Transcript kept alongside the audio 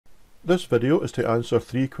This video is to answer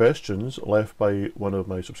 3 questions left by one of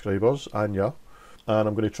my subscribers, Anya, and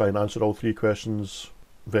I'm going to try and answer all 3 questions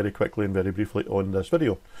very quickly and very briefly on this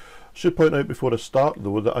video. I should point out before I start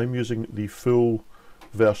though that I'm using the full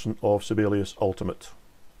version of Sibelius Ultimate.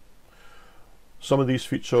 Some of these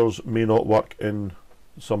features may not work in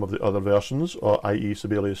some of the other versions, or i.e.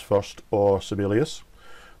 Sibelius First or Sibelius,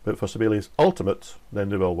 but for Sibelius Ultimate then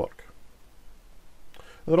they will work.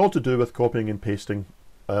 And they're all to do with copying and pasting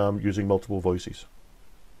using multiple voices.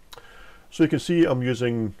 So you can see I'm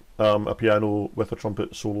using a piano with a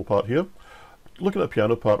trumpet solo part here. Look at the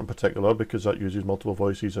piano part in particular because that uses multiple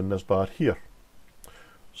voices in this bar here.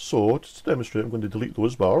 So to demonstrate, I'm going to delete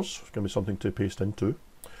those bars. It's going to be something to paste into.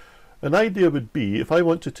 An idea would be if I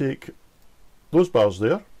want to take those bars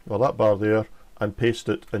there, or that bar there, and paste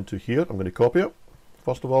it into here, I'm going to copy it.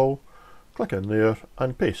 First of all, click in there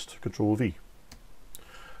and paste, Control V.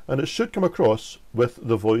 And it should come across with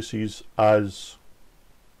the voices as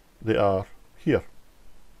they are here.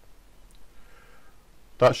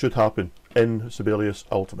 That should happen in Sibelius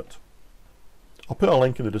Ultimate. I'll put a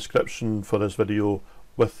link in the description for this video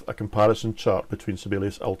with a comparison chart between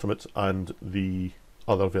Sibelius Ultimate and the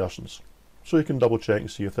other versions, so you can double check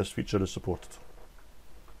and see if this feature is supported.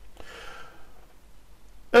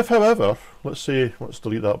 If however, let's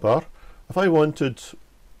delete that bar, if I wanted,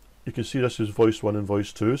 you can see this is voice 1 and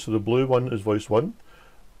voice 2, so the blue one is voice 1,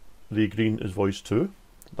 the green is voice 2.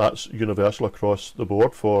 That's universal across the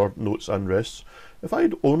board for notes and rests. If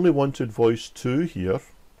I'd only wanted voice 2 here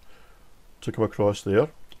to come across there,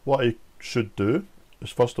 what I should do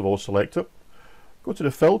is first of all select it, go to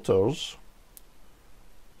the filters,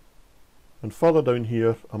 and further down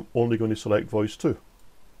here I'm only going to select voice 2.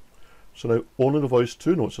 So now only the voice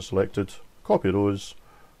 2 notes are selected, copy those,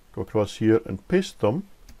 go across here and paste them,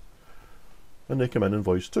 and they come in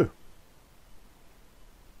voice 2.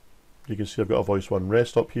 You can see I've got a voice 1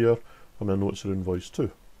 rest up here, and my notes are in voice 2.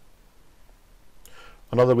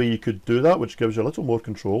 Another way you could do that, which gives you a little more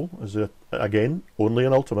control, is again, only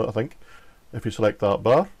in Ultimate I think, if you select that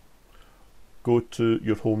bar, go to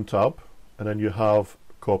your Home tab, and then you have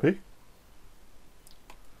Copy.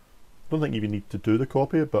 I don't think you even need to do the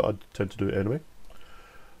copy, but I tend to do it anyway.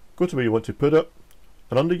 Go to where you want to put it,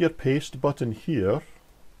 and under your Paste button here,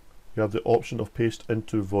 you have the option of Paste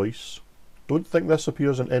into Voice. Don't think this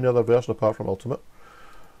appears in any other version apart from Ultimate.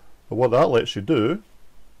 But what that lets you do,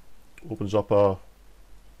 opens up a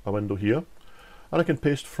window here, and I can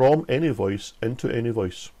paste from any voice into any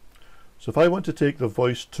voice. So if I want to take the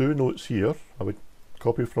voice 2 notes here, I would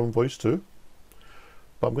copy from voice 2,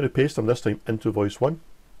 but I'm going to paste them this time into voice 1,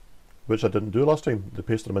 which I didn't do last time. They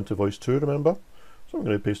pasted them into voice 2, remember? So I'm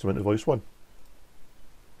going to paste them into voice 1.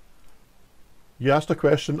 You asked a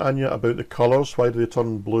question, Anya, about the colours. Why do they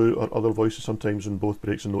turn blue or other voices sometimes in both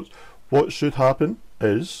breaks and notes? What should happen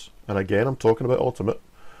is, and again I'm talking about Ultimate,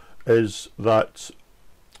 is that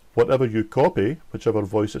whatever you copy, whichever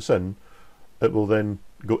voice it's in, it will then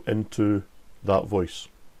go into that voice.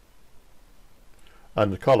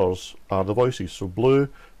 And the colours are the voices. So blue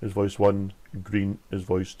is voice 1, green is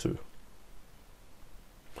voice 2.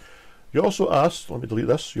 You also asked, let me delete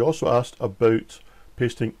this, you also asked about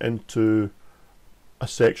pasting into a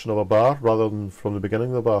section of a bar rather than from the beginning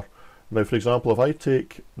of the bar. Now for example, if I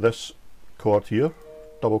take this chord here,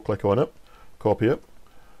 double click on it, copy it,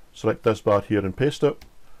 select this bar here and paste it,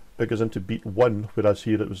 it goes into beat 1, whereas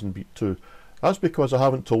here it was in beat 2. That's because I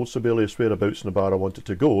haven't told Sibelius whereabouts in the bar I want it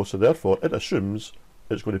to go, so therefore it assumes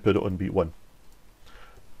it's going to put it on beat 1.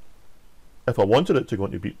 If I wanted it to go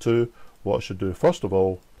into beat 2, what I should do first of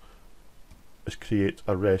all is create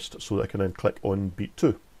a rest so that I can then click on beat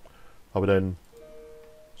 2. I would then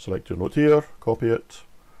select your note here, copy it,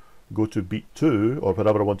 go to beat 2 or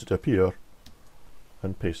wherever I want it to appear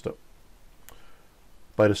and paste it.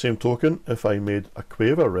 By the same token, if I made a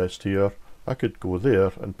quaver rest here, I could go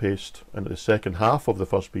there and paste into the second half of the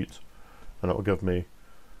first beat and it will give me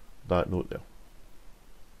that note there.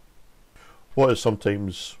 What is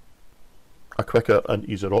sometimes a quicker and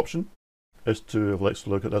easier option is to, let's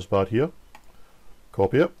look at this bar here,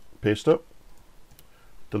 copy it, paste it,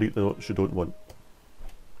 delete the notes you don't want.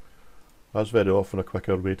 That's very often a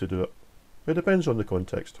quicker way to do it. It depends on the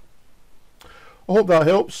context. I hope that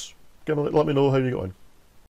helps. Let me know how you get on.